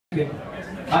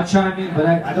I chime in, but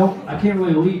I can't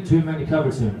really lead too many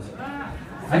cover tunes.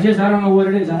 I don't know what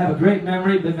it is. I have a great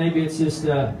memory, but maybe it's just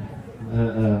a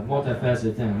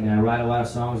multifaceted thing. I write a lot of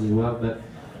songs as well, but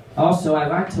also I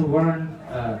like to learn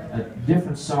a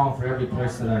different song for every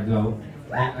place that I go,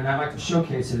 and I like to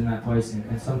showcase it in that place,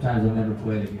 and sometimes I'll never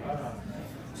play it again.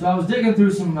 So I was digging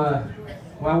through some,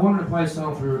 I wanted to play a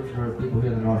song for people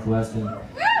here in the Northwest, and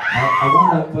I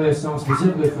wanted to play a song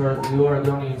specifically for the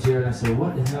Oregonians here, and I said,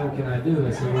 what the hell can I do?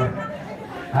 I said, well,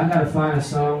 I got to find a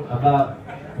song about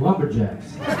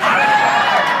lumberjacks.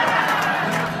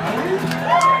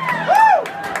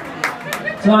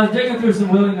 So I was digging through some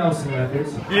Willie Nelson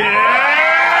records. Yeah!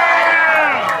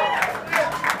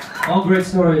 All great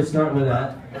stories start with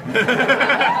that.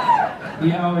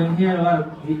 You know, and he had a lot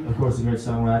of, of course, a great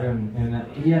songwriter, and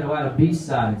he had a lot of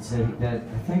B-sides that I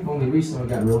think only recently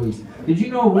got released. Did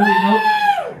you know Willie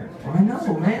Nelson? Oh, I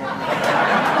know, man.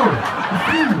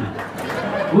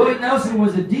 Oh, Willie Nelson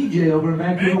was a DJ over in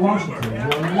Vancouver, Washington. You know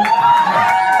what I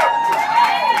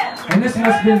mean? And this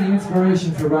must have been the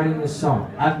inspiration for writing this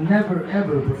song. I've never,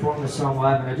 ever performed this song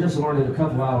live, and I just learned it a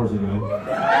couple hours ago.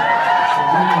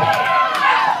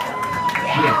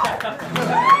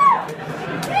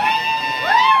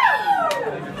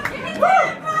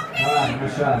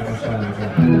 I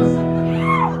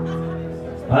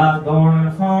was born on a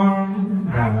farm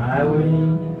down the highway.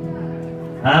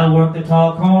 I worked the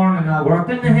tall corn and I worked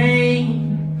in the hay.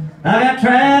 I got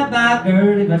trapped by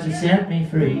Gertie, but she set me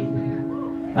free.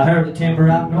 I heard the timber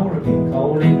out in Oregon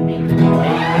calling me.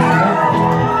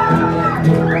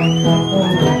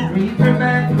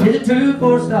 Hey, is it 2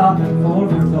 for stop and 4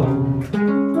 for go?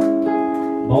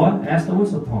 Boy, ask the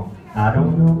whistle pong. I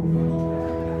don't know.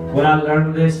 Well, I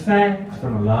learned this fact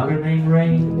from a logger named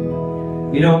Ray.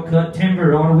 You don't cut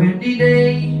timber on a windy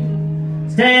day.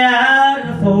 Stay out in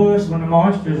the forest when the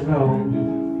moisture's low,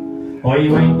 or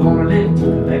you ain't gonna live to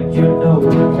collect your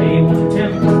dough. Hey, what's your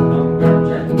timber?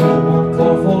 Lumberjack. 1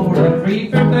 for forward and 3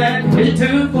 for back. Is it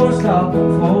 2 for stop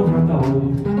and 4 for go?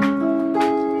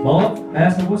 Boy,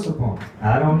 ask the whistle pong.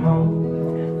 I don't know.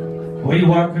 We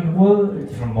work in the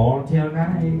woods from morning till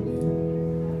night.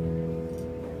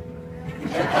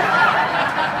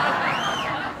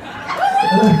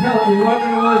 No, we walk in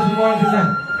the woods from morning till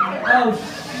night. Oh,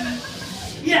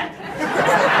 yeah.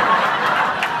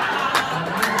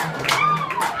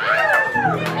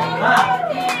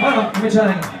 Hold on, let me try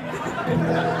that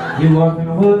again. You walk in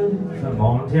the woods from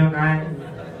morning till night.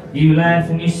 You laugh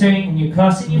and you sing and you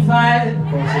cuss and you fight.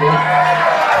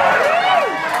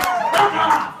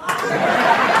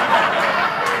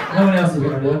 No one else is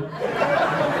gonna do it.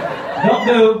 Don't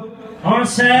do. On a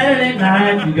Saturday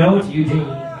night, you go to Eugene.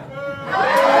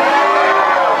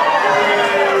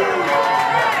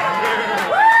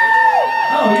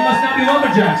 Oh, you must not be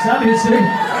lumberjacks, obviously.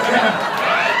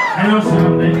 And on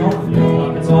Sunday morning, your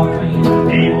pockets all clean.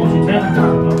 Hey, won't you tell me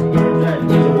about lumberjack?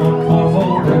 Is it 1 for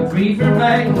forward and 3 for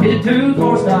back? Is it 2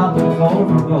 for stop and 4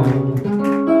 for go?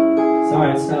 Sorry,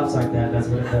 it stops like that. That's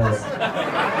what it does.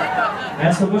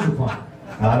 That's the whistle pong.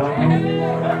 I don't know.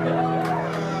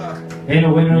 In the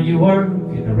winter you work,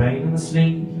 in the rain and the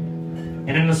sleet, and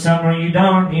in the summer you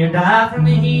darn near die from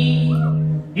the heat.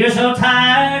 You're so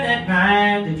tired at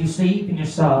night that you sleep in your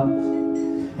socks,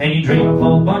 and you dream of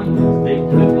old bunny with his big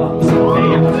good box.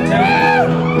 Hey, what's the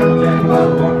time? 1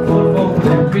 for forward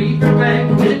and 3 for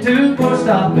back. Is it 2 for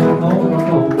stop and 4 for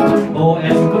go? Boy,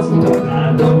 ask the whistle, I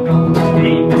don't know.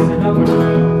 Hey, Mr.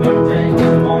 Lumberjack, is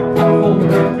it 1 for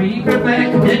forward and 3 for back?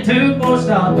 Is it 2 for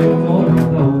stop and 4 for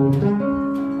go?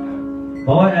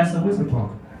 Boy, that's the whistle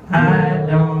pong. I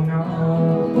don't know.